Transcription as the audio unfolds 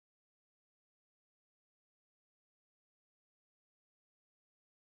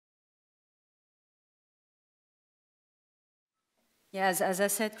Yeah, as I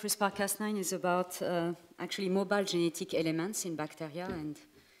said, CRISPR-Cas9 is about actually mobile genetic elements in bacteria,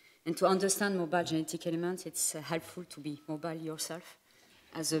 and to understand mobile genetic elements, it's helpful to be mobile yourself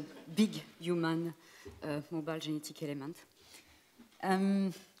as a big human mobile genetic element.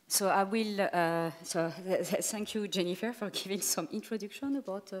 So I will, thank you, Jennifer, for giving some introduction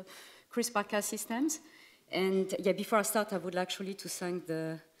about CRISPR-Cas systems. And yeah, before I start, I would like actually to thank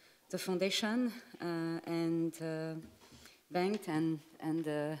the foundation and Planck and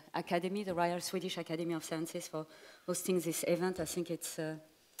the Academy, the Royal Swedish Academy of Sciences, for hosting this event. I think it's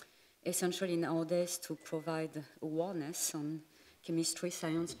essential in our days to provide awareness on chemistry,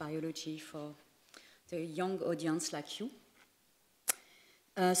 science, biology for the young audience like you.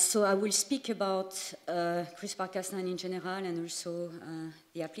 So I will speak about CRISPR-Cas9 in general and also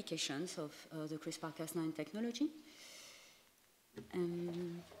the applications of the CRISPR-Cas9 technology.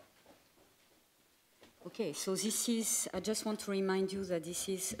 Okay, so this is, I just want to remind you that this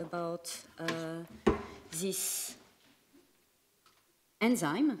is about this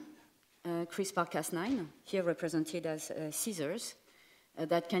enzyme, CRISPR-Cas9, here represented as scissors,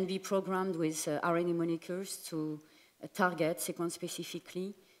 that can be programmed with RNA molecules to target, sequence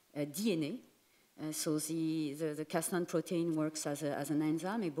specifically, DNA. So the Cas9 protein works as an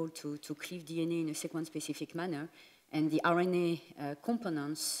enzyme able to cleave DNA in a sequence-specific manner, and the RNA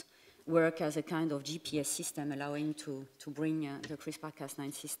components work as a kind of GPS system, allowing to bring the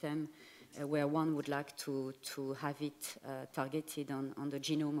CRISPR-Cas9 system where one would like to have it targeted on the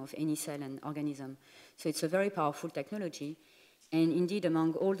genome of any cell and organism. So it's a very powerful technology. And indeed,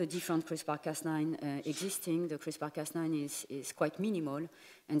 among all the different CRISPR-Cas9 existing, the CRISPR-Cas9 is quite minimal.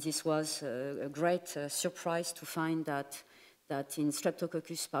 And this was a great surprise to find that in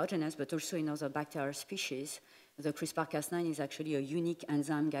Streptococcus pyogenes, but also in other bacterial species, the CRISPR-Cas9 is actually a unique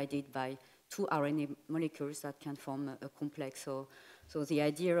enzyme guided by two RNA molecules that can form a complex. So the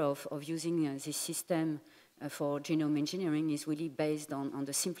idea of using this system for genome engineering is really based on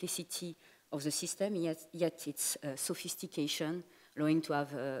the simplicity of the system, yet its sophistication, allowing to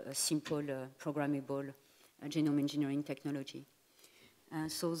have a simple programmable genome engineering technology.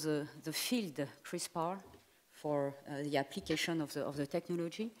 So the field CRISPR for the application of the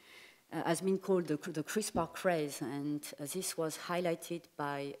technology has been called the CRISPR craze, and this was highlighted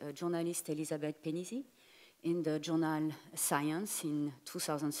by journalist Elizabeth Penisi in the journal Science in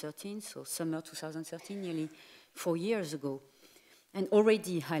 2013, so summer 2013, nearly 4 years ago, and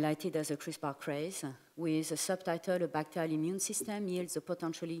already highlighted as a CRISPR craze with a subtitle, "A Bacterial Immune System Yields a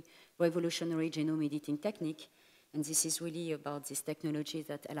Potentially Revolutionary Genome Editing Technique." And this is really about this technology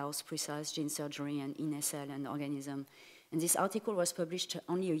that allows precise gene surgery in a cell and organism. And this article was published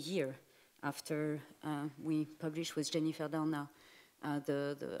only a year after we published with Jennifer Dorna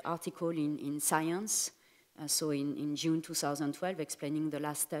the article in Science, so in June 2012, explaining the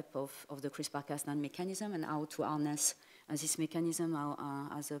last step of the CRISPR-Cas9 mechanism and how to harness this mechanism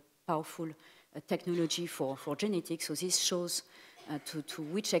as a powerful technology for genetics. So this shows to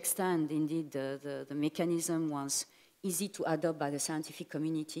which extent, indeed, the mechanism was easy to adopt by the scientific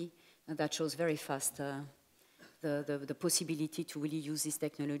community. And that shows very fast the possibility to really use this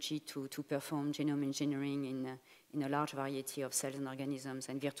technology to perform genome engineering in a large variety of cells and organisms,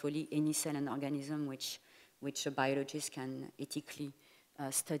 and virtually any cell and organism which a biologist can ethically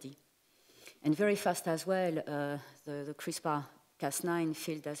study. And very fast as well, the CRISPR-Cas9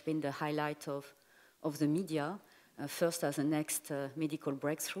 field has been the highlight of the media, first as a next medical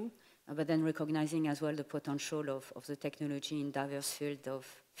breakthrough, but then recognizing as well the potential of the technology in diverse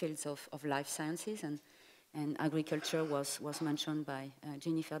fields of life sciences, and agriculture was mentioned by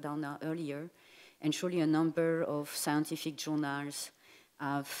Jennifer Dorna earlier, and surely a number of scientific journals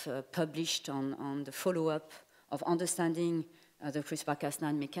have published on the follow-up of understanding the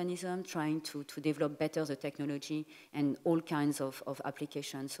CRISPR-Cas9 mechanism, trying to develop better the technology and all kinds of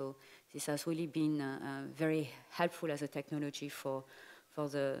applications. So this has really been very helpful as a technology for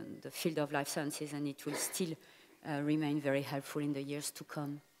the field of life sciences, and it will still remain very helpful in the years to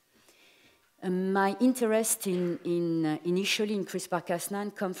come. My interest initially in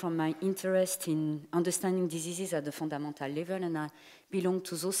CRISPR-Cas9 come from my interest in understanding diseases at the fundamental level, and I belong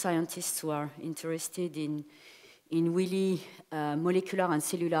to those scientists who are interested in really molecular and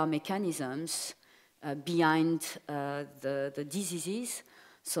cellular mechanisms behind the diseases.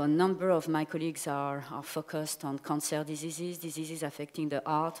 So a number of my colleagues are focused on cancer diseases affecting the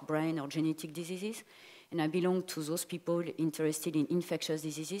heart, brain, or genetic diseases. And I belong to those people interested in infectious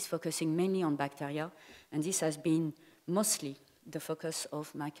diseases, focusing mainly on bacteria. And this has been mostly the focus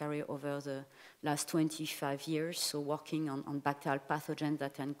of my career over the last 25 years, so working on bacterial pathogens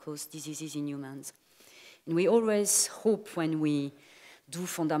that can cause diseases in humans. And we always hope when we do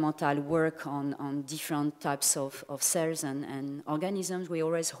fundamental work on different types of cells and organisms, we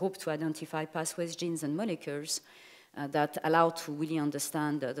always hope to identify pathways, genes, and molecules that allow to really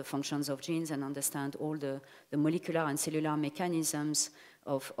understand the functions of genes and understand all the molecular and cellular mechanisms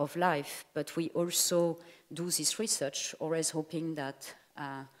of life. But we also do this research always hoping that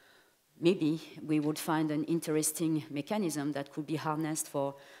maybe we would find an interesting mechanism that could be harnessed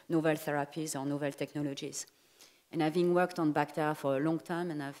for novel therapies or novel technologies. And having worked on bacteria for a long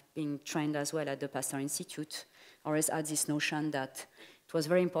time, and I've been trained as well at the Pasteur Institute, I always had this notion that it was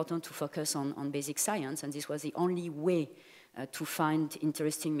very important to focus on basic science, and this was the only way to find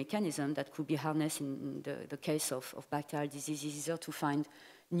interesting mechanisms that could be harnessed in the case of bacterial diseases, either to find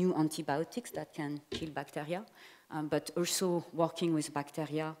new antibiotics that can kill bacteria, but also working with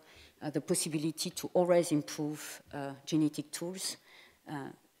bacteria, the possibility to always improve genetic tools,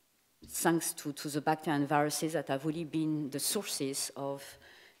 thanks to the bacteria and viruses that have really been the sources of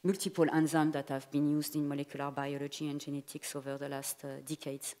multiple enzymes that have been used in molecular biology and genetics over the last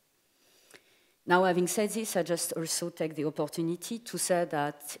decades. Now, having said this, I just also take the opportunity to say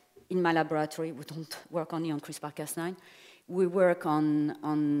that in my laboratory, we don't work only on CRISPR-Cas9. We work on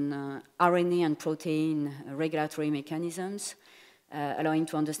RNA and protein regulatory mechanisms, allowing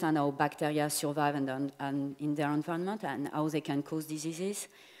to understand how bacteria survive and in their environment and how they can cause diseases.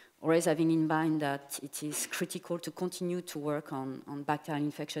 Always having in mind that it is critical to continue to work on bacterial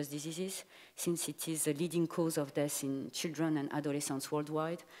infectious diseases, since it is the leading cause of death in children and adolescents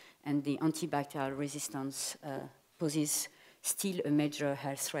worldwide, and the antibacterial resistance poses still a major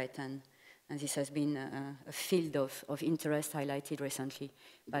health threat, and this has been a field of interest highlighted recently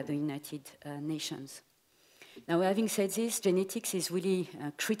by the United Nations. Now, having said this, genetics is really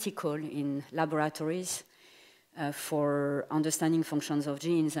critical in laboratories for understanding functions of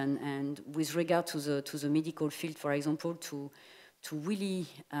genes, and with regard to the medical field, for example, to really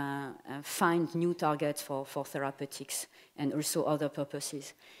find new targets for therapeutics and also other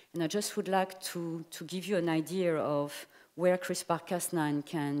purposes. And I just would like to give you an idea of where CRISPR-Cas9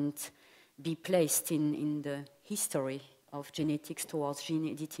 can be placed in the history of genetics towards gene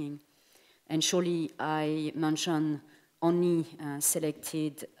editing. And surely I mention only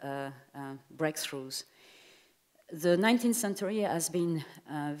selected breakthroughs. The 19th century has been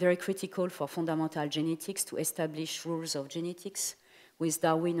very critical for fundamental genetics to establish rules of genetics, with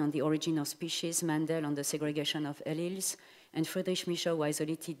Darwin on the origin of species, Mendel on the segregation of alleles, and Friedrich Michel who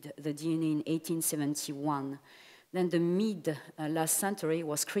isolated the DNA in 1871. Then the mid-last century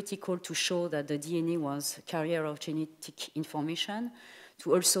was critical to show that the DNA was a carrier of genetic information,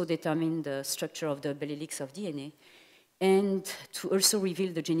 to also determine the structure of the double helix of DNA, and to also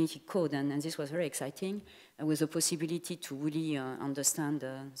reveal the genetic code, and this was very exciting, with the possibility to really understand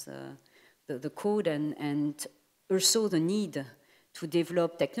the code, and also the need to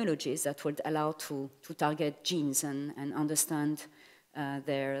develop technologies that would allow to target genes and understand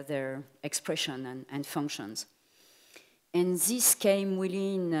their expression and functions. And this came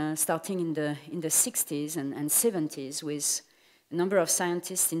really starting in the 60s and 70s, with a number of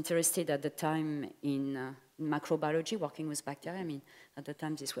scientists interested at the time in macrobiology, working with bacteria. I mean, at the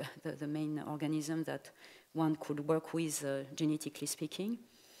time, these were the main organisms that one could work with, genetically speaking.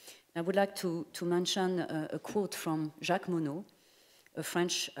 I would like to mention a quote from Jacques Monod, a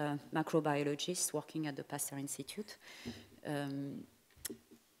French macrobiologist working at the Pasteur Institute,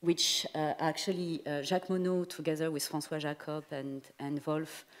 which actually Jacques Monod, together with François Jacob and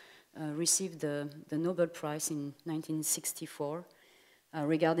Wolf, received the Nobel Prize in 1964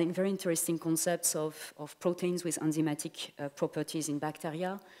 regarding very interesting concepts of proteins with enzymatic properties in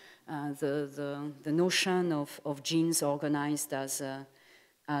bacteria, the notion of genes organized as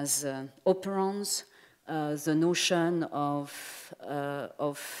operons, the notion of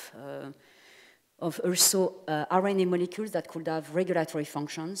also RNA molecules that could have regulatory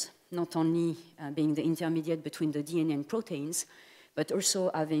functions, not only being the intermediate between the DNA and proteins, but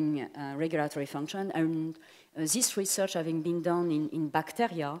also having regulatory function. And this research having been done in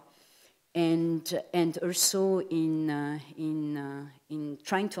bacteria, and also in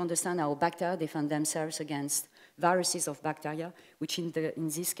trying to understand how bacteria defend themselves against viruses of bacteria, which in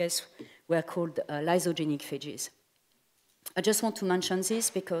this case were called lysogenic phages. I just want to mention this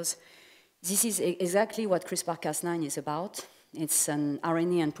because this is exactly what CRISPR-Cas9 is about. It's an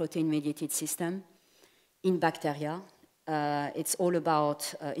RNA and protein-mediated system in bacteria. It's all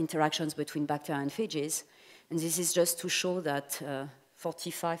about interactions between bacteria and phages. And this is just to show that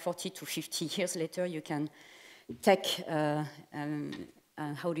 40 to 50 years later, you can take,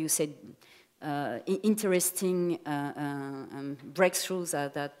 how do you say, interesting breakthroughs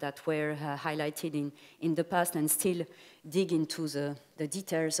that were highlighted in the past, and still dig into the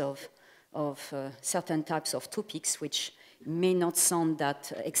details of certain types of topics which may not sound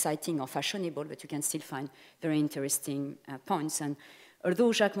that exciting or fashionable, but you can still find very interesting points. And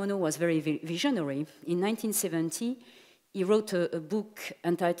although Jacques Monod was very visionary, in 1970, he wrote a book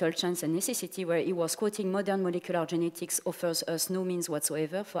entitled Chance and Necessity, where he was quoting, "Modern molecular genetics offers us no means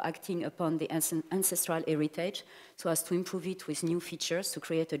whatsoever for acting upon the ancestral heritage so as to improve it with new features to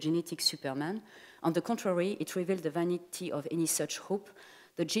create a genetic superman. On the contrary, it revealed the vanity of any such hope.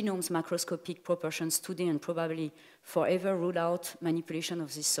 The genome's macroscopic proportions today and probably forever rule out manipulation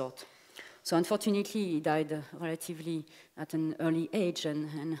of this sort." So unfortunately, he died relatively at an early age,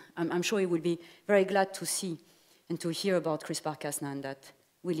 and I'm sure he will be very glad to see and to hear about CRISPR-Cas9, that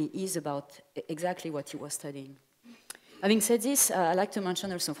really is about exactly what he was studying. Having said this, I'd like to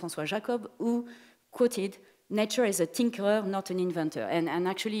mention also François Jacob, who quoted, "Nature is a tinkerer, not an inventor." And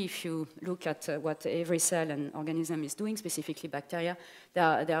actually, if you look at what every cell and organism is doing, specifically bacteria, they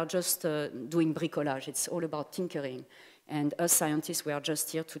are just doing bricolage. It's all about tinkering. And us scientists, we are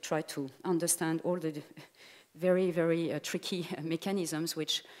just here to try to understand all the very, very tricky mechanisms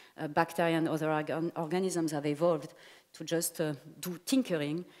which bacteria and other organisms have evolved to just do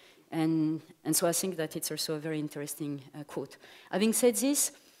tinkering. And so I think that it's also a very interesting quote. Having said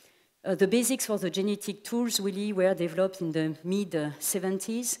this, the basics for the genetic tools really were developed in the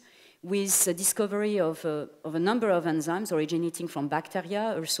mid-70s with the discovery of a number of enzymes originating from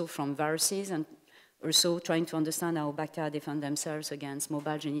bacteria, also from viruses, and also trying to understand how bacteria defend themselves against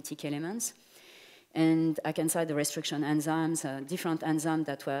mobile genetic elements. And I can cite the restriction enzymes, different enzymes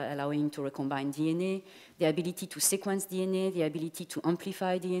that were allowing to recombine DNA, the ability to sequence DNA, the ability to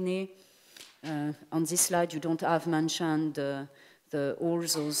amplify DNA. On this slide, you don't have mentioned all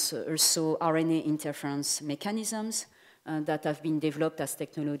those also RNA interference mechanisms that have been developed as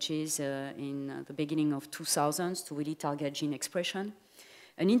technologies in the beginning of 2000s to really target gene expression.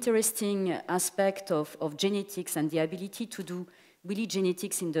 An interesting aspect of genetics and the ability to do really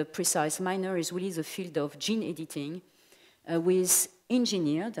genetics in the precise manner is really the field of gene editing with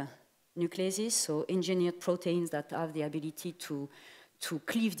engineered nucleases, so engineered proteins that have the ability to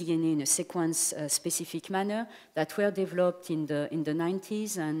cleave DNA in a sequence-specific manner, that were developed in the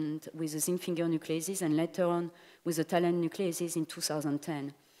 90s and with the zinc finger nucleases, and later on with the TALEN nucleases in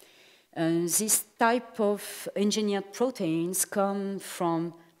 2010. This type of engineered proteins come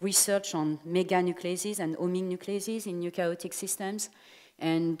from research on meganucleases and homing nucleases in eukaryotic systems,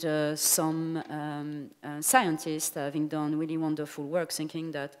 and some scientists having done really wonderful work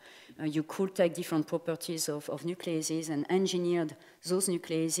thinking that you could take different properties of nucleases and engineered those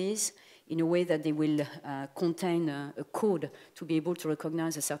nucleases in a way that they will contain a code to be able to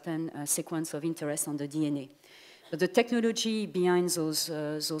recognize a certain sequence of interest on the DNA. But the technology behind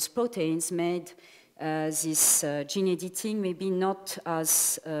those proteins made this gene editing maybe not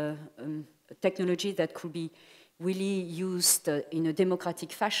as a technology that could be really used in a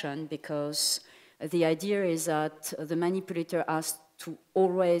democratic fashion, because the idea is that the manipulator has to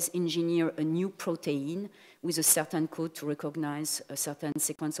always engineer a new protein with a certain code to recognize a certain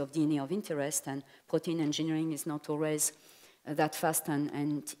sequence of DNA of interest, and protein engineering is not always that fast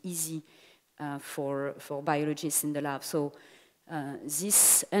and easy for biologists in the lab. So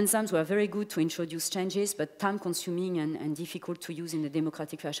these enzymes were very good to introduce changes, but time-consuming and difficult to use in a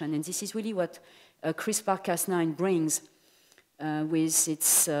democratic fashion. And this is really what CRISPR-Cas9 brings with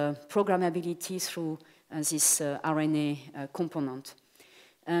its programmability through this RNA component.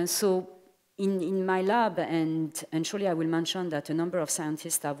 So in my lab, and surely I will mention that a number of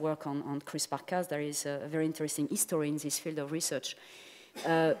scientists have worked on CRISPR-Cas. There is a very interesting history in this field of research.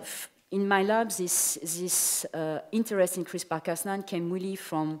 In my lab, this interest in CRISPR-Cas9 came really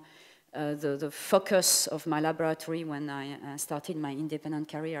from the focus of my laboratory when I started my independent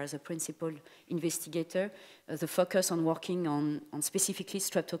career as a principal investigator, the focus on working on specifically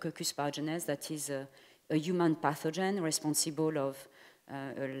Streptococcus pyogenes, that is a human pathogen responsible of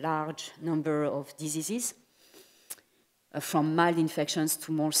a large number of diseases, from mild infections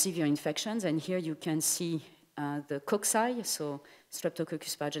to more severe infections. And here you can see the cocci, so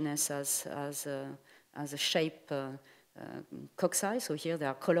Streptococcus pyogenes as a shape cocci. So here they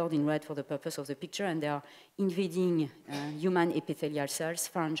are colored in red for the purpose of the picture, and they are invading human epithelial cells,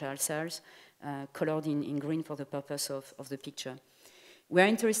 pharyngeal cells, colored in green for the purpose of the picture. We are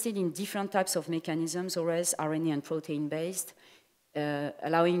interested in different types of mechanisms, always RNA and protein-based,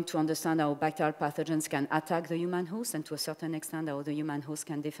 allowing to understand how bacterial pathogens can attack the human host, and to a certain extent how the human host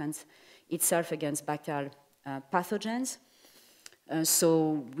can defend itself against bacterial pathogens.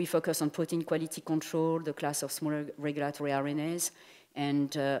 So we focus on protein quality control, the class of small regulatory RNAs,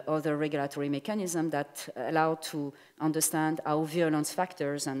 and other regulatory mechanisms that allow to understand how virulence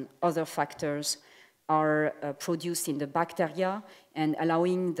factors and other factors are produced in the bacteria and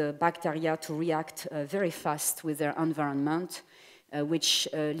allowing the bacteria to react very fast with their environment, which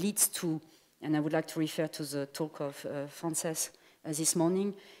leads to, and I would like to refer to the talk of Frances this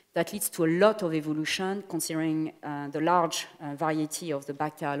morning, that leads to a lot of evolution considering the large variety of the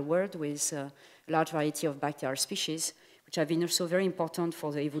bacterial world with a large variety of bacterial species, which have been also very important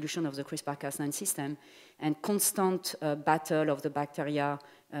for the evolution of the CRISPR-Cas9 system, and constant battle of the bacteria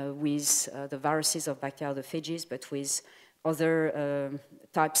with the viruses of bacteriophages, but with other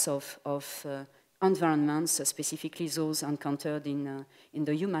types of environments, specifically those encountered in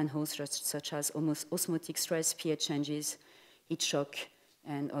the human host, such as osmotic stress, pH changes, heat shock,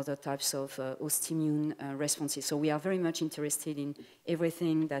 and other types of host immune responses. So we are very much interested in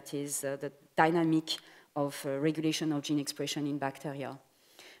everything that is the dynamic of regulation of gene expression in bacteria.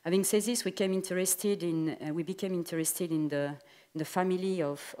 Having said this, we became interested in the family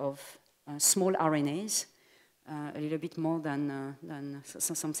of small RNAs a little bit more than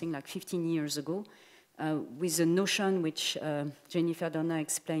something like 15 years ago, with the notion which Jennifer Donner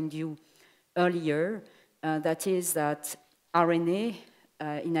explained you earlier, that is that RNA,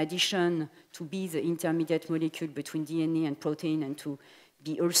 in addition to be the intermediate molecule between DNA and protein and to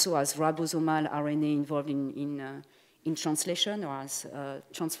be also as ribosomal RNA involved in translation, or as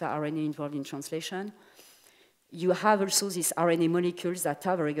transfer RNA involved in translation, you have also these RNA molecules that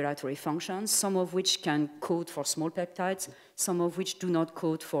have regulatory functions, some of which can code for small peptides, some of which do not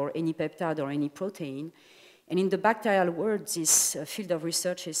code for any peptide or any protein. And in the bacterial world, this field of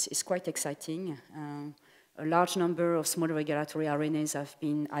research is quite exciting. A large number of small regulatory RNAs have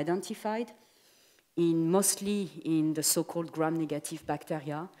been identified, mostly in the so-called gram-negative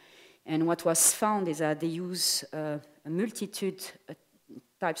bacteria. And what was found is that they use a multitude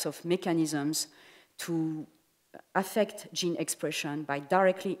types of mechanisms to affect gene expression by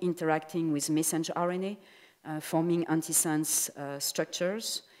directly interacting with messenger RNA, forming antisense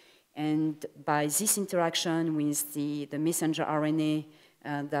structures. And by this interaction with the messenger RNA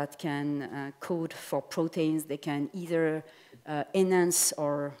that can code for proteins, they can either enhance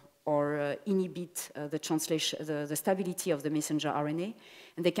or inhibit the stability of the messenger RNA.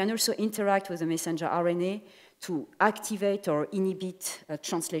 And they can also interact with the messenger RNA to activate or inhibit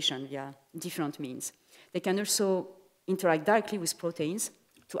translation via different means. They can also interact directly with proteins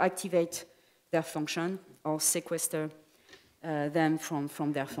to activate their function or sequester them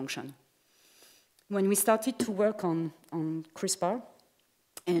from their function. When we started to work on CRISPR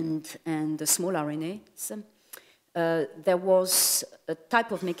and the small RNAs, there was a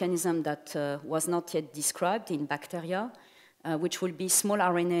type of mechanism that was not yet described in bacteria, which will be small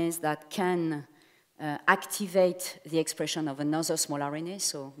RNAs that can activate the expression of another small RNA,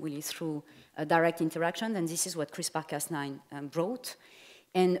 so really through a direct interaction, and this is what CRISPR-Cas9 brought.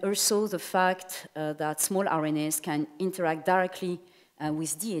 And also the fact that small RNAs can interact directly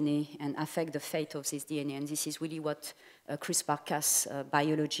with DNA and affect the fate of this DNA, and this is really what CRISPR-Cas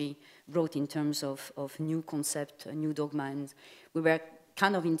biology brought in terms of new concept, new dogma, and we were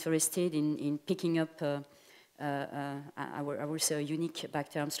kind of interested in picking up I would say a unique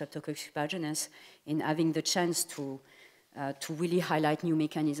bacterium, Streptococcus pyogenes, in having the chance to really highlight new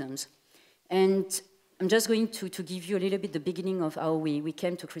mechanisms. And I'm just going to give you a little bit the beginning of how we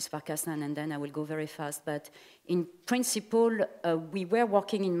came to CRISPR-Cas9, and then I will go very fast. But in principle, we were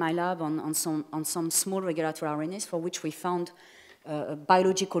working in my lab on some small regulatory RNAs for which we found a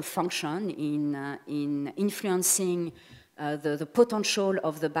biological function in influencing the potential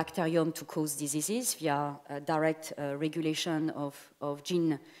of the bacterium to cause diseases via direct regulation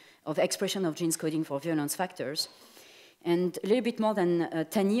of expression of genes coding for virulence factors. And a little bit more than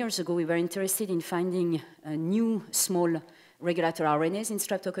 10 years ago, we were interested in finding new small regulatory RNAs in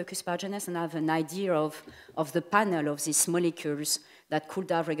Streptococcus pyogenes and have an idea of the panel of these molecules that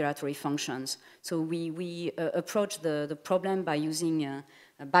could have regulatory functions. So we approached the problem by using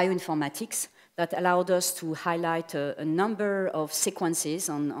bioinformatics that allowed us to highlight a number of sequences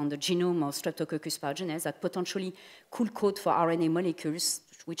on the genome of Streptococcus pyogenes that potentially could code for RNA molecules,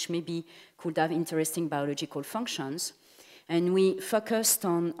 which maybe could have interesting biological functions. And we focused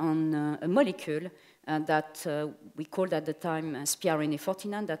on a molecule that we called at the time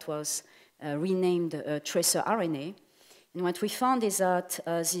spRNA-49, that was renamed tracer RNA. And what we found is that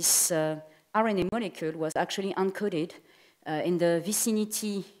this RNA molecule was actually encoded in the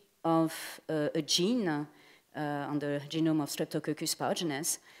vicinity of a gene on the genome of Streptococcus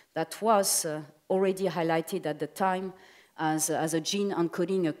pyogenes that was already highlighted at the time as a gene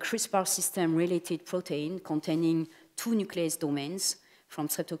encoding a CRISPR system-related protein containing 2 nuclease domains from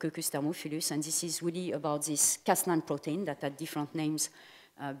Streptococcus thermophilus, and this is really about this Cas9 protein that had different names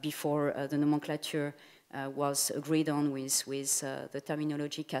before the nomenclature was agreed on with the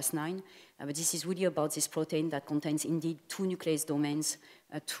terminology Cas9. But this is really about this protein that contains indeed 2 nuclease domains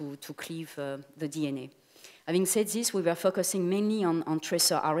to cleave the DNA. Having said this, we were focusing mainly on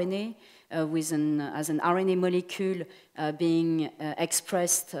tracer RNA, as an RNA molecule being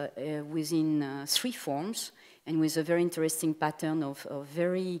expressed within 3 forms, and with a very interesting pattern of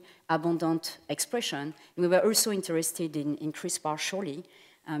very abundant expression. We were also interested in CRISPR surely,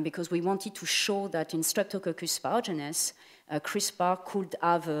 because we wanted to show that in Streptococcus pyogenes, CRISPR could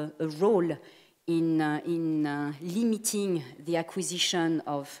have a role in limiting the acquisition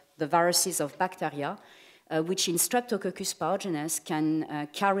of the viruses of bacteria, which in Streptococcus pyogenes can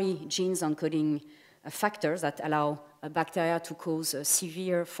carry genes encoding factors that allow bacteria to cause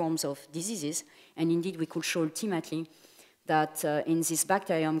severe forms of diseases. And indeed, we could show ultimately that in this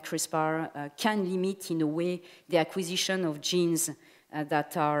bacterium, CRISPR can limit in a way the acquisition of genes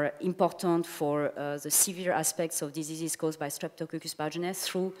that are important for the severe aspects of diseases caused by Streptococcus pyogenes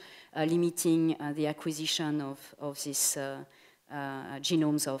through limiting the acquisition of these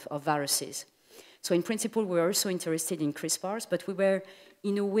genomes of viruses. So in principle, we were also interested in CRISPRs, but we were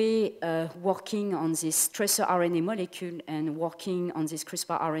in a way working on this tracer RNA molecule and working on these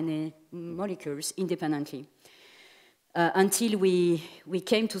CRISPR RNA molecules independently. Until we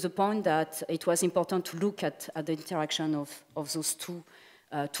came to the point that it was important to look at the interaction of those two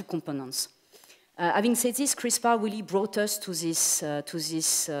components. Having said this, CRISPR really brought us to this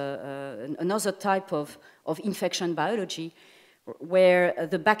another type of infection biology, where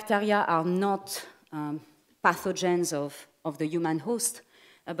the bacteria are not pathogens of the human host,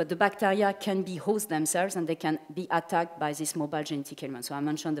 but the bacteria can be hosts themselves, and they can be attacked by this mobile genetic element. So I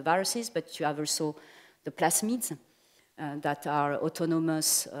mentioned the viruses, but you have also the plasmids that are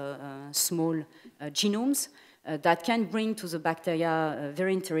autonomous small genomes that can bring to the bacteria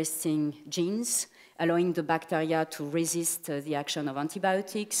very interesting genes, allowing the bacteria to resist the action of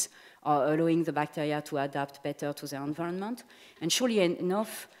antibiotics, or allowing the bacteria to adapt better to their environment. And surely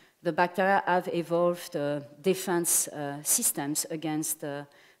enough, the bacteria have evolved defense systems against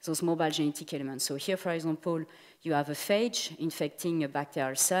those mobile genetic elements. So here, for example, you have a phage infecting a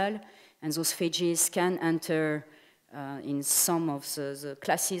bacterial cell, and those phages can enter, in some of the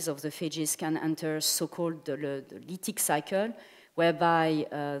classes of the phages, can enter so-called the lytic cycle, whereby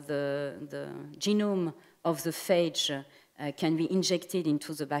the genome of the phage can be injected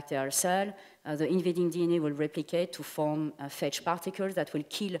into the bacterial cell. The invading DNA will replicate to form phage particles that will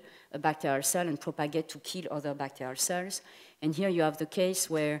kill a bacterial cell and propagate to kill other bacterial cells. And here you have the case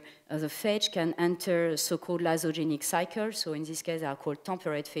where the phage can enter a so-called lysogenic cycle. So in this case, they are called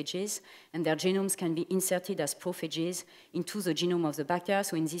temperate phages, and their genomes can be inserted as prophages into the genome of the bacteria.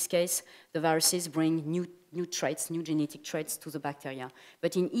 So in this case, the viruses bring new traits, new genetic traits to the bacteria.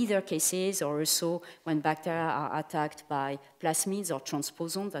 But in either cases, or also when bacteria are attacked by plasmids or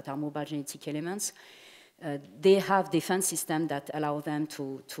transposons that are mobile genetic elements, they have defense systems that allow them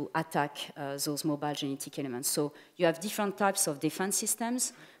to attack those mobile genetic elements. So you have different types of defense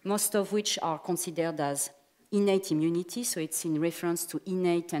systems, most of which are considered as innate immunity. So it's in reference to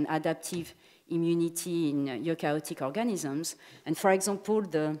innate and adaptive immunity in eukaryotic organisms. And for example,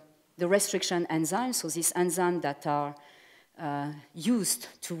 the restriction enzymes, so these enzymes that are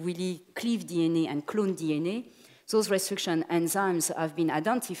used to really cleave DNA and clone DNA, those restriction enzymes have been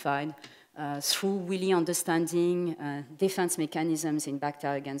identified through really understanding defense mechanisms in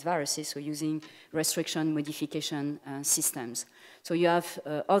bacteria against viruses, so using restriction modification systems. So you have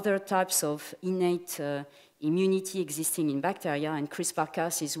other types of innate immunity existing in bacteria, and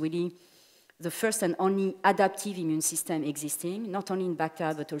CRISPR-Cas is really the first and only adaptive immune system existing, not only in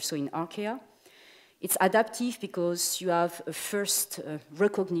bacteria but also in archaea. It's adaptive because you have a first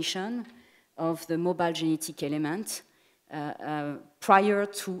recognition of the mobile genetic element prior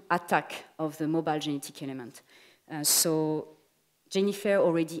to attack of the mobile genetic element. So Jennifer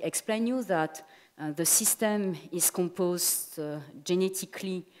already explained you that the system is composed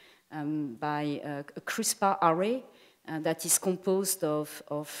genetically by a CRISPR array that is composed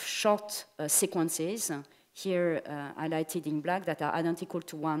of short sequences, here highlighted in black, that are identical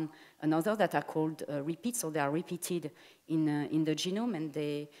to one another, that are called repeats, so they are repeated in the genome, and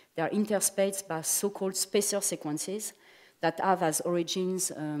they are interspaced by so-called spacer sequences that have as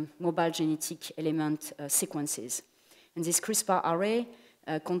origins mobile genetic element sequences. And this CRISPR array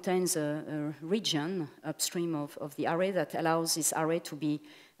contains a region upstream of the array that allows this array to be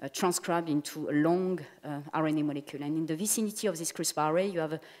transcribed into a long RNA molecule. And in the vicinity of this CRISPR array, you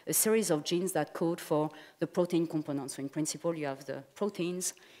have a series of genes that code for the protein components. So in principle, you have the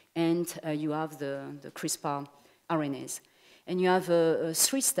proteins and you have the CRISPR RNAs. And you have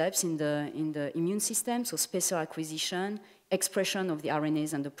 3 steps in the immune system, so spacer acquisition, expression of the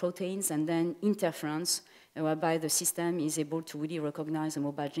RNAs and the proteins, and then interference, whereby the system is able to really recognize a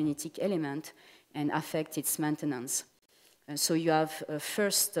mobile genetic element and affect its maintenance. So you have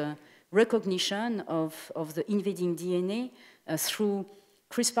first recognition of the invading DNA through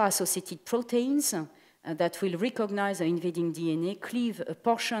CRISPR-associated proteins that will recognize the invading DNA, cleave a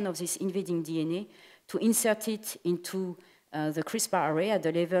portion of this invading DNA to insert it into the CRISPR array at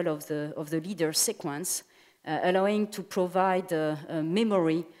the level of the leader sequence, allowing to provide a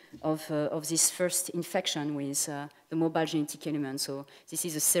memory of this first infection with the mobile genetic element. So this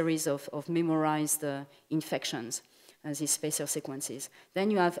is a series of memorized infections, these spacer sequences. Then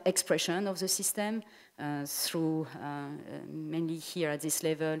you have expression of the system through, mainly here at this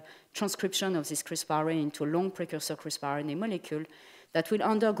level, transcription of this CRISPR array into a long precursor CRISPR RNA molecule that will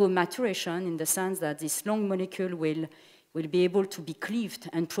undergo maturation in the sense that this long molecule will be able to be cleaved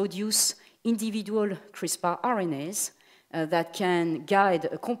and produce individual CRISPR RNAs that can guide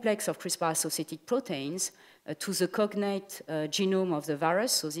a complex of CRISPR-associated proteins to the cognate genome of the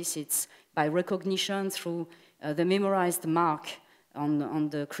virus. So this is by recognition through the memorized mark on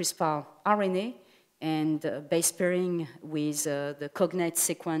the CRISPR RNA and base pairing with the cognate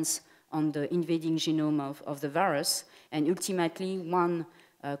sequence on the invading genome of the virus. And ultimately, one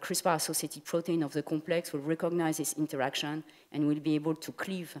CRISPR-associated protein of the complex will recognize this interaction and will be able to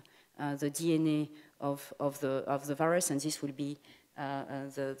cleave the DNA of the virus, and this will be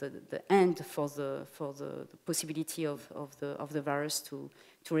the end for the possibility of the virus to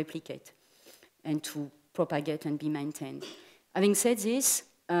replicate and to propagate and be maintained. Having said this,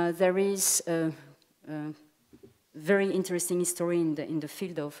 there is a very interesting history in the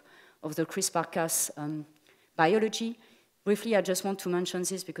field of the CRISPR-Cas biology. Briefly, I just want to mention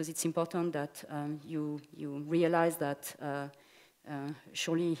this because it's important that you realize that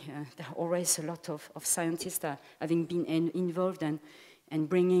surely there are always a lot of scientists having been involved and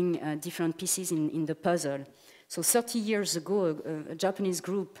bringing different pieces in the puzzle. So 30 years ago, a Japanese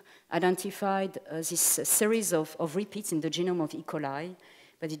group identified this series of repeats in the genome of E. coli,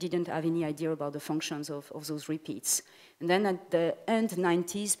 but they didn't have any idea about the functions of those repeats. And then at the end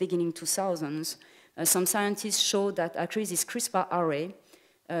 90s, beginning 2000s, some scientists showed that actually this CRISPR array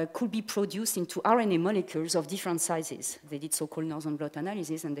could be produced into RNA molecules of different sizes. They did so-called Northern blot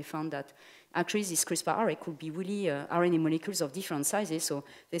analysis, and they found that actually this CRISPR array could be really RNA molecules of different sizes. So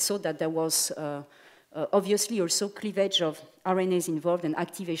they thought that there was obviously also cleavage of RNAs involved and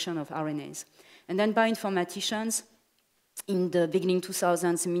activation of RNAs. And then bioinformaticians in the beginning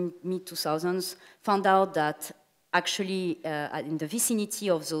 2000s, mid-2000s, found out that actually in the vicinity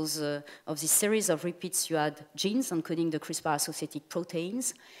of this series of repeats, you had genes encoding the CRISPR-associated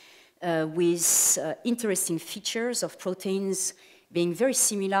proteins with interesting features of proteins being very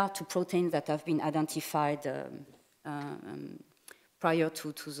similar to proteins that have been identified prior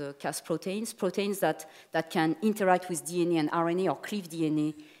to the Cas proteins that can interact with DNA and RNA or cleave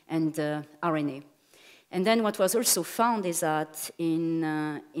DNA and RNA. And then what was also found is that in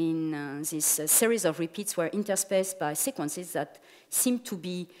this series of repeats were interspaced by sequences that seem to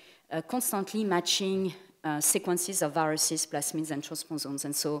be constantly matching sequences of viruses, plasmids, and transposons.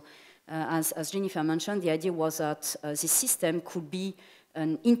 And so, as Jennifer mentioned, the idea was that this system could be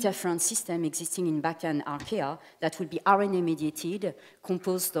an interference system existing in bacteria and archaea that would be RNA-mediated,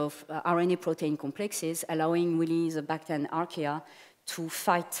 composed of RNA protein complexes, allowing really the bacteria and archaea to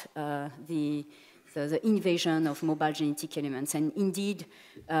fight the invasion of mobile genetic elements. And indeed,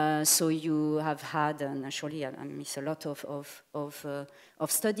 so you have had, and surely I miss a lot of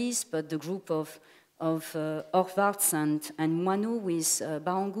studies, but the group of Horvaths and Moineau with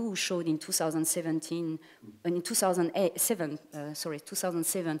Barangu, who showed in 2007,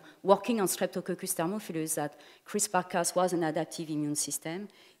 working on Streptococcus thermophilus, that CRISPR-Cas was an adaptive immune system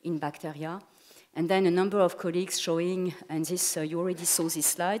in bacteria. And then a number of colleagues showing, and this you already saw these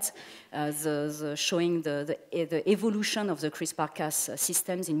slides, showing the evolution of the CRISPR-Cas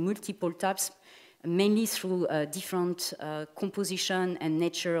systems in multiple types, mainly through different composition and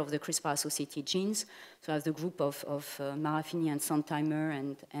nature of the CRISPR-associated genes. So I have the group of Marafini and Santimer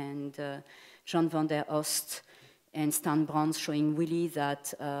and John van der Ost and Stan Brands showing really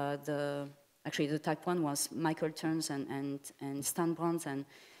that actually the type 1 was Michael Turns and Stan Brands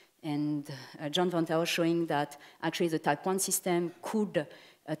and John van der Ost showing that actually the type 1 system could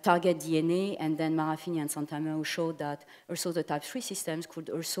target DNA, and then Marafini and Santamaria showed that also the type 3 systems could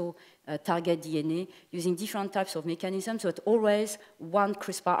also target DNA using different types of mechanisms, but always one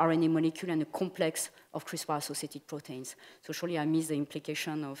CRISPR RNA molecule and a complex of CRISPR-associated proteins. So surely I missed the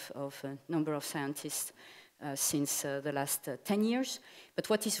implication of a number of scientists since the last 10 years. But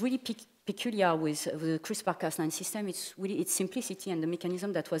what is really peculiar with the CRISPR-Cas9 system is really its simplicity and the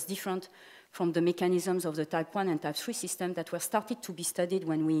mechanism that was different from the mechanisms of the type 1 and type 3 system that were started to be studied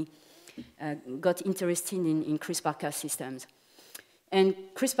when we got interested in CRISPR-Cas systems. And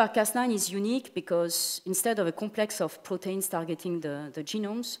CRISPR-Cas9 is unique because instead of a complex of proteins targeting the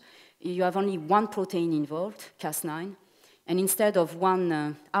genomes, you have only one protein involved, Cas9, and instead of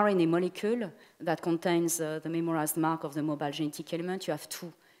one RNA molecule that contains the memorized mark of the mobile genetic element, you have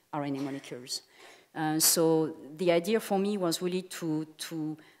two RNA molecules. So the idea for me was really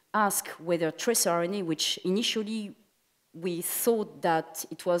to ask whether tracer RNA, which initially we thought that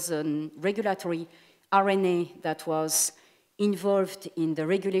it was a regulatory RNA that was involved in the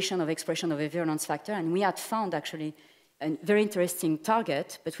regulation of expression of a virulence factor, and we had found actually a very interesting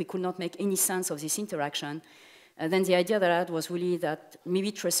target, but we could not make any sense of this interaction. Then the idea that I had was really that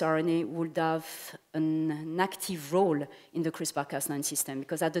maybe tracer RNA would have an active role in the CRISPR-Cas9 system,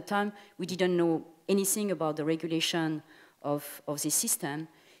 because at the time we didn't know anything about the regulation of this system.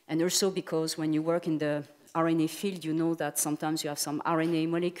 And also because when you work in the RNA field, you know that sometimes you have some RNA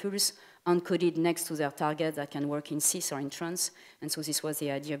molecules encoded next to their target that can work in cis or in trans. And so this was the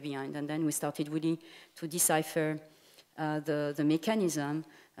idea behind. And then we started really to decipher the mechanism,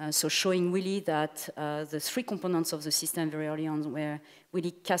 so showing really that the three components of the system very early on were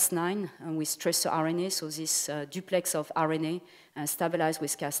really Cas9 with tracer RNA, so this duplex of RNA stabilized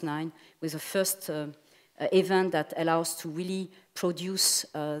with Cas9, with the first event that allows to really produce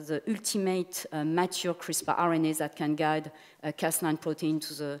the ultimate mature CRISPR RNAs that can guide Cas9 protein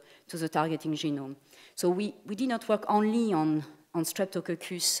to the targeting genome. So we did not work only on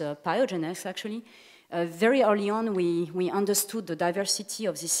Streptococcus pyogenes, actually. Very early on, we understood the diversity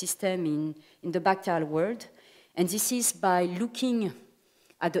of this system in the bacterial world, and this is by looking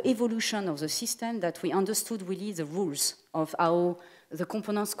at the evolution of the system that we understood really the rules of how the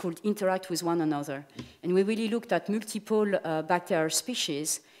components could interact with one another. And we really looked at multiple bacterial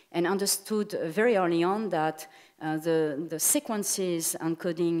species and understood very early on that the sequences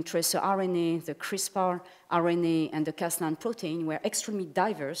encoding tracer RNA, the CRISPR RNA, and the Cas9 protein were extremely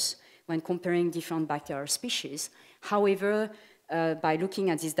diverse when comparing different bacterial species. However, by looking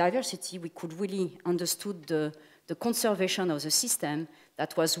at this diversity, we could really understood the conservation of the system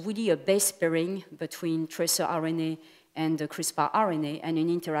that was really a base pairing between tracer RNA and the CRISPR RNA and an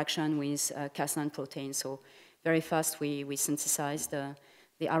interaction with Cas9 protein. So very fast we synthesized the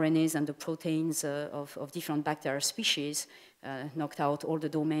RNAs and the proteins of different bacterial species, knocked out all the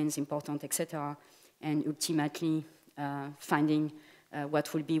domains important, etc., and ultimately finding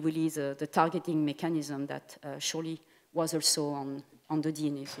what will be really the targeting mechanism that surely was also on the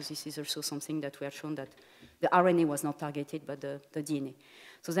DNA. So this is also something that we have shown that the RNA was not targeted, but the DNA.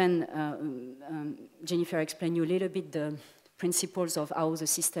 So then Jennifer explained you a little bit the principles of how the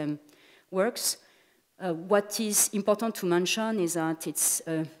system works. What is important to mention is that it's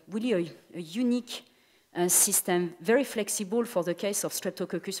really a unique system, very flexible for the case of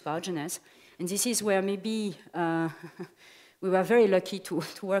Streptococcus pyogenes. And this is where maybe we were very lucky to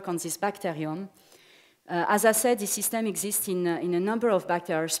work on this bacterium. As I said, this system exists in a number of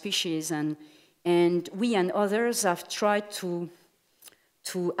bacterial species, and we and others have tried to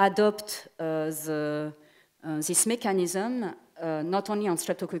adopt this mechanism, not only on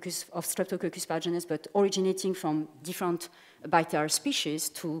Streptococcus pyogenes, but originating from different bacterial species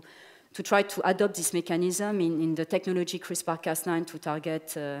to try to adopt this mechanism in the technology CRISPR-Cas9 to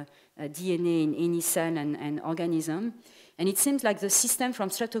target DNA in any cell and organism. And it seems like the system from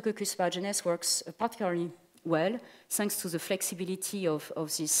Streptococcus pyogenes works particularly well, thanks to the flexibility of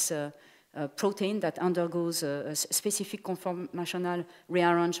this protein that undergoes a specific conformational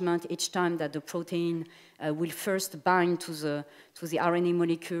rearrangement each time that the protein will first bind to the RNA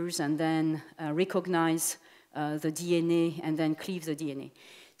molecules and then recognize the DNA and then cleave the DNA.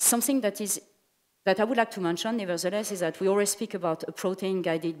 Something that I would like to mention, nevertheless, is that we always speak about a protein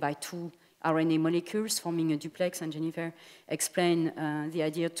guided by two RNA molecules forming a duplex, and Jennifer explained the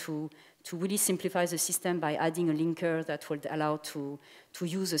idea to really simplify the system by adding a linker that would allow to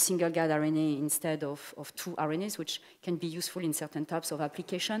use a single guide RNA instead of two RNAs, which can be useful in certain types of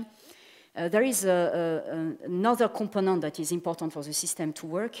application. There is another component that is important for the system to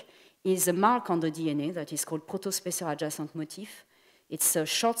work, is a mark on the DNA that is called protospacer adjacent motif. It's a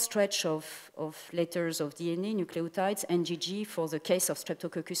short stretch of letters of DNA, nucleotides, NGG for the case of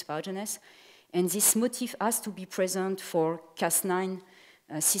Streptococcus pyogenes. And this motif has to be present for Cas9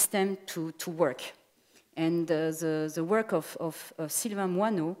 system to work. And the work of Sylvain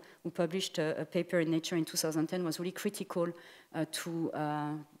Moineau, who published a paper in Nature in 2010, was really critical to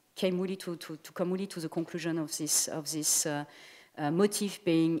come really to the conclusion of this motif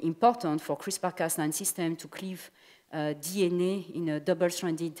being important for CRISPR-Cas9 system to cleave DNA in a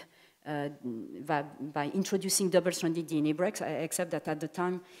double-stranded, by introducing double-stranded DNA breaks, except that at the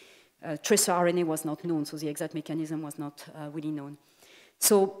time, tracer RNA was not known, so the exact mechanism was not really known.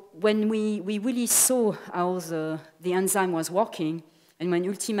 So when we really saw how the enzyme was working, and when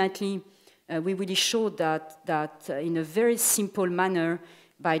ultimately we really showed that in a very simple manner,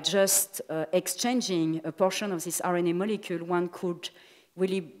 by just exchanging a portion of this RNA molecule, one could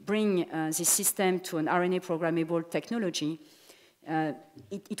really bring this system to an RNA programmable technology.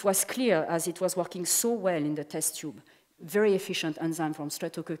 It was clear, as it was working so well in the test tube, very efficient enzyme from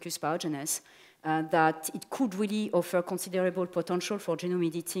Streptococcus pyogenes, that it could really offer considerable potential for genome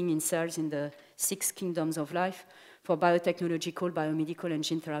editing in cells in the 6 kingdoms of life for biotechnological, biomedical, and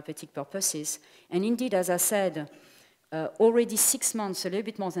gene therapeutic purposes. And indeed, as I said, already 6 months, a little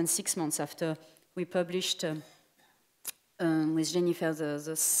bit more than 6 months after we published with Jennifer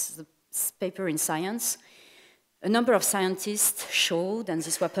the paper in Science, a number of scientists showed, and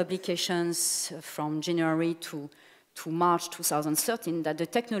these were publications from January to March 2013, that the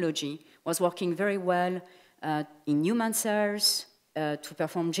technology was working very well in human cells, to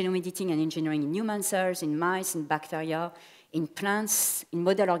perform genome editing and engineering in human cells, in mice, in bacteria, in plants, in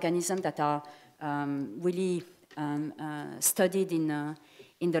model organisms that are really studied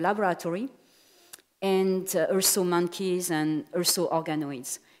in the laboratory, and also monkeys and also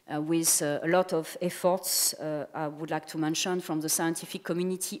organoids, with a lot of efforts, I would like to mention, from the scientific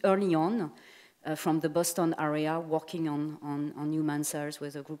community early on, from the Boston area, working on human cells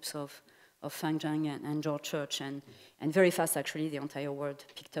with the groups of Fang Zhang and George Church, and very fast, actually, the entire world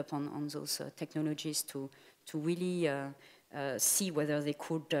picked up on those technologies to really see whether they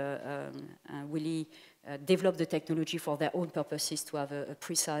could really develop the technology for their own purposes to have a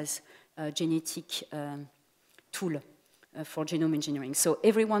precise genetic tool for genome engineering. So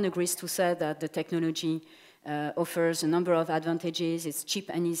everyone agrees to say that the technology offers a number of advantages. It's cheap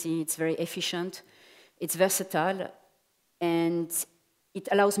and easy, it's very efficient, it's versatile, and it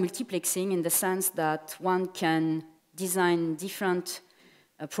allows multiplexing in the sense that one can design different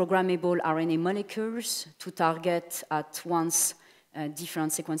programmable RNA molecules to target at once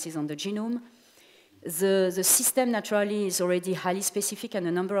different sequences on the genome. The system naturally is already highly specific, and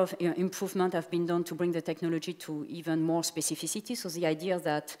a number of improvements have been done to bring the technology to even more specificity. So the idea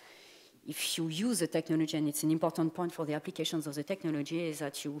that if you use the technology, and it's an important point for the applications of the technology, is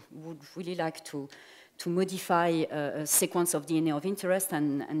that you would really like to modify a sequence of DNA of interest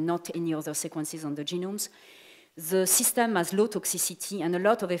and not any other sequences on the genomes. The system has low toxicity and a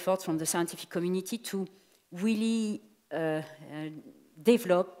lot of effort from the scientific community to really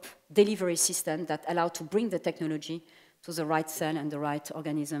develop delivery systems that allow to bring the technology to the right cell and the right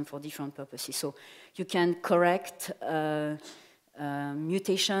organism for different purposes. So you can correct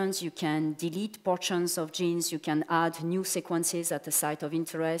mutations, you can delete portions of genes, you can add new sequences at the site of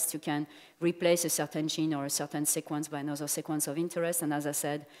interest, you can replace a certain gene or a certain sequence by another sequence of interest, and as I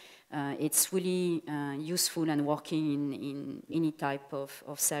said, it's really useful and working in any type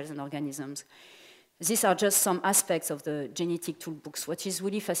of cells and organisms. These are just some aspects of the genetic toolbox. What is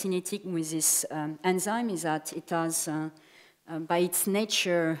really fascinating with this enzyme is that it has, by its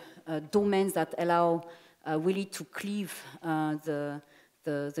nature, domains that allow really to cleave the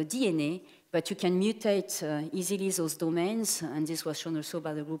DNA, but you can mutate easily those domains, and this was shown also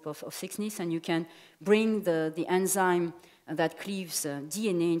by the group of Sixnis, and you can bring the enzyme that cleaves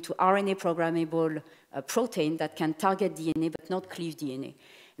DNA into RNA programmable protein that can target DNA but not cleave DNA.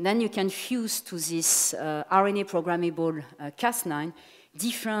 And then you can fuse to this RNA programmable Cas9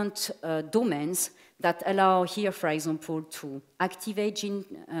 different domains that allow here, for example, to activate gene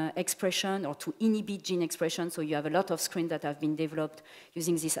expression or to inhibit gene expression. So you have a lot of screens that have been developed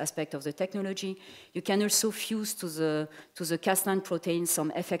using this aspect of the technology. You can also fuse to the Cas9 protein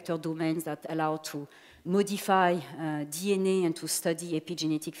some effector domains that allow to modify DNA and to study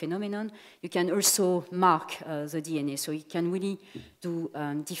epigenetic phenomenon. You can also mark the DNA, so you can really do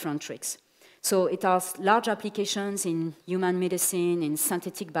different tricks. So it has large applications in human medicine, in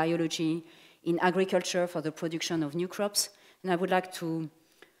synthetic biology, in agriculture for the production of new crops. And I would like to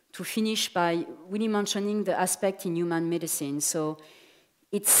finish by really mentioning the aspect in human medicine. So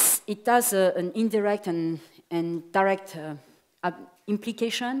it has an indirect and direct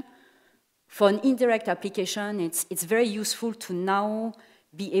implication. For an indirect application, it's very useful to now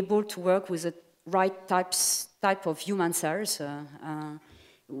be able to work with the right type of human cells.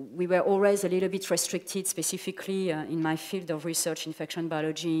 We were always a little bit restricted, specifically in my field of research, infection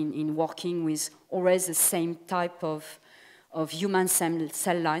biology, in working with always the same type of human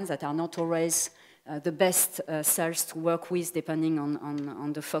cell lines that are not always the best cells to work with, depending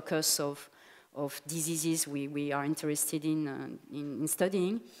on the focus of diseases we are interested in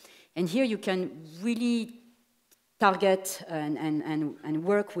studying. And here you can really target and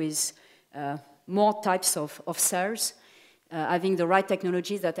work with more types of cells, having the right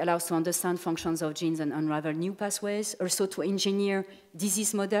technologies that allows to understand functions of genes and unravel new pathways, also to engineer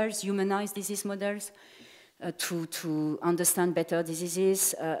disease models, humanized disease models, to understand better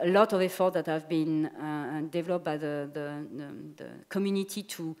diseases. A lot of effort that have been developed by the community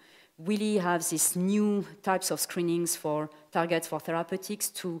to really have these new types of screenings for targets for therapeutics,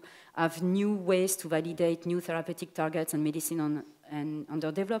 to have new ways to validate new therapeutic targets and medicine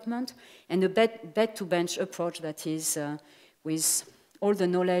under development, and a bed-to-bench approach that is with all the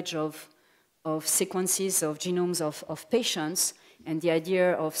knowledge of sequences of genomes of patients and the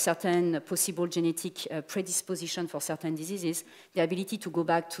idea of certain possible genetic predisposition for certain diseases, the ability to go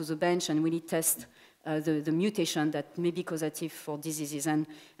back to the bench and really test the mutation that may be causative for diseases. And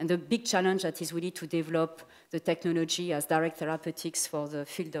the big challenge that is really to develop the technology as direct therapeutics for the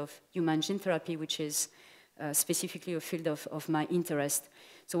field of human gene therapy, which is specifically a field of my interest.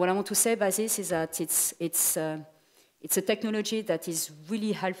 So what I want to say by this is that it's a technology that is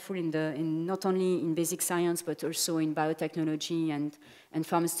really helpful in not only in basic science, but also in biotechnology and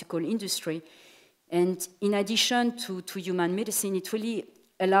pharmaceutical industry. And in addition to human medicine, it really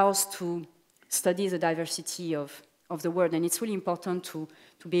allows to study the diversity of the world. And it's really important to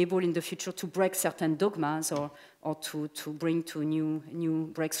be able in the future to break certain dogmas or to bring to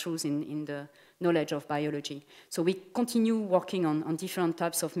new breakthroughs in the knowledge of biology. So we continue working on different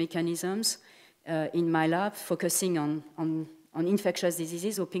types of mechanisms in my lab, focusing on infectious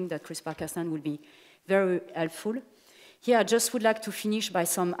diseases, hoping that CRISPR-Cas9 will be very helpful. Here, I just would like to finish by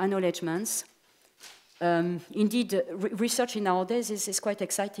some acknowledgements. Indeed, research in nowadays is quite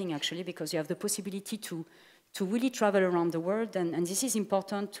exciting, actually, because you have the possibility to really travel around the world, and this is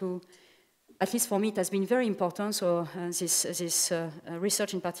important to, at least for me, it has been very important. So this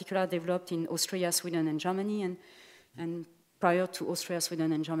research in particular developed in Austria, Sweden, and Germany, and prior to Austria,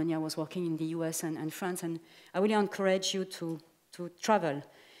 Sweden, and Germany, I was working in the US and France, and I really encourage you to travel,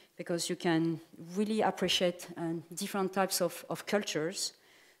 because you can really appreciate different types of cultures,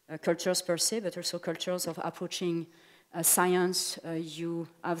 cultures per se, but also cultures of approaching science. You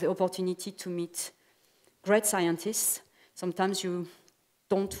have the opportunity to meet great scientists. Sometimes you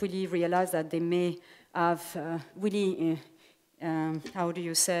don't really realize that they may have really, how do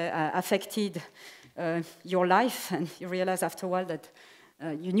you say, affected your life, and you realize after a while that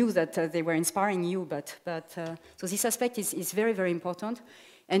you knew that they were inspiring you, so this aspect is very, very important.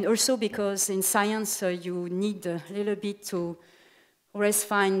 And also because in science you need a little bit to always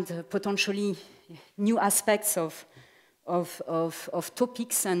find potentially new aspects of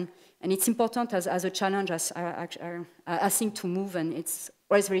topics, and it's important as a challenge, as I think, to move, and it's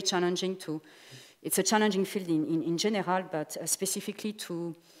always very challenging it's a challenging field in general, but specifically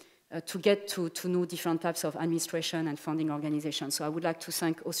to get to know different types of administration and funding organizations. So I would like to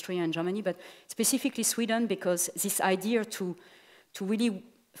thank Austria and Germany, but specifically Sweden, because this idea to really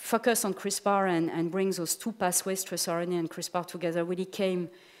focus on CRISPR and bring those two pathways, trace RNA and CRISPR, together really came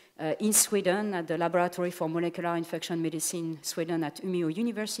in Sweden at the Laboratory for Molecular Infection Medicine, Sweden, at Umeå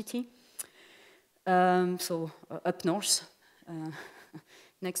University. So up north,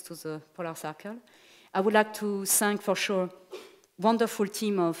 next to the polar circle. I would like to thank, for sure, wonderful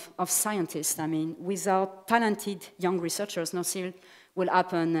team of scientists. I mean, without talented young researchers, nothing will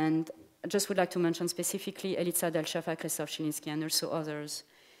happen. And I just would like to mention specifically Eliza Delchefa, Krzysztof Szylinski, and also others.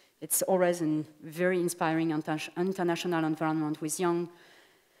 It's always a very inspiring international environment with young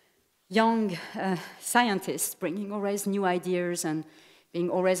scientists bringing always new ideas and being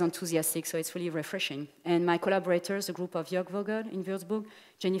always enthusiastic, so it's really refreshing. And my collaborators, a group of Jörg Vogel in Würzburg,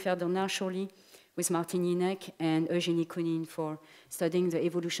 Jennifer Donner-Schorli, with Martin Jinek and Eugenie Kounin for studying the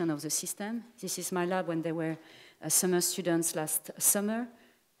evolution of the system. This is my lab when they were summer students last summer.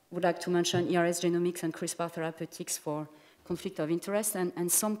 Would like to mention ERS Genomics and CRISPR Therapeutics for conflict of interest, and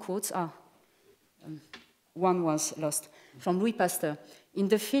some quotes are, one was lost, from Louis Pasteur. In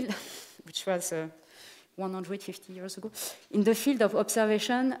the field, which was 150 years ago, in the field of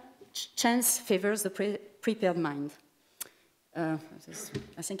observation, chance favors the prepared mind. I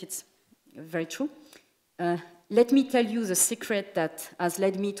think it's very true. Let me tell you the secret that has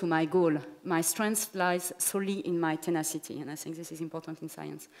led me to my goal. My strength lies solely in my tenacity, and I think this is important in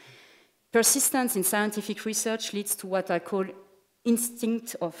science. Persistence in scientific research leads to what I call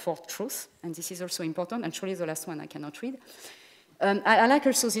instinct for truth, and this is also important, and surely the last one I cannot read. I like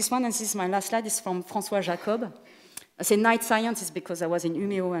also this one, and this is my last slide, it's from François Jacob. I say night science is because I was in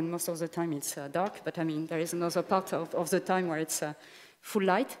Umeå, and most of the time it's dark, but I mean, there is another part of the time where it's full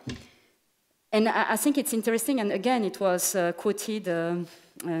light. And I think it's interesting, and again, it was quoted a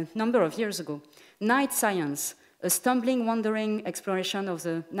number of years ago. Night science, a stumbling, wandering exploration of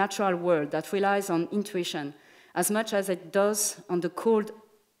the natural world that relies on intuition as much as it does on the cold,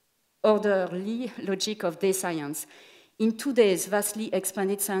 orderly logic of day science. In today's vastly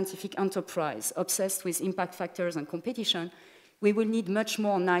expanded scientific enterprise, obsessed with impact factors and competition, we will need much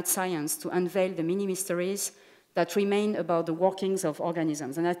more night science to unveil the many mysteries that remain about the workings of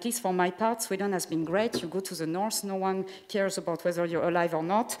organisms. And at least for my part, Sweden has been great. You go to the north, no one cares about whether you're alive or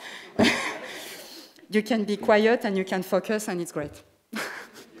not. You can be quiet and you can focus, and it's great.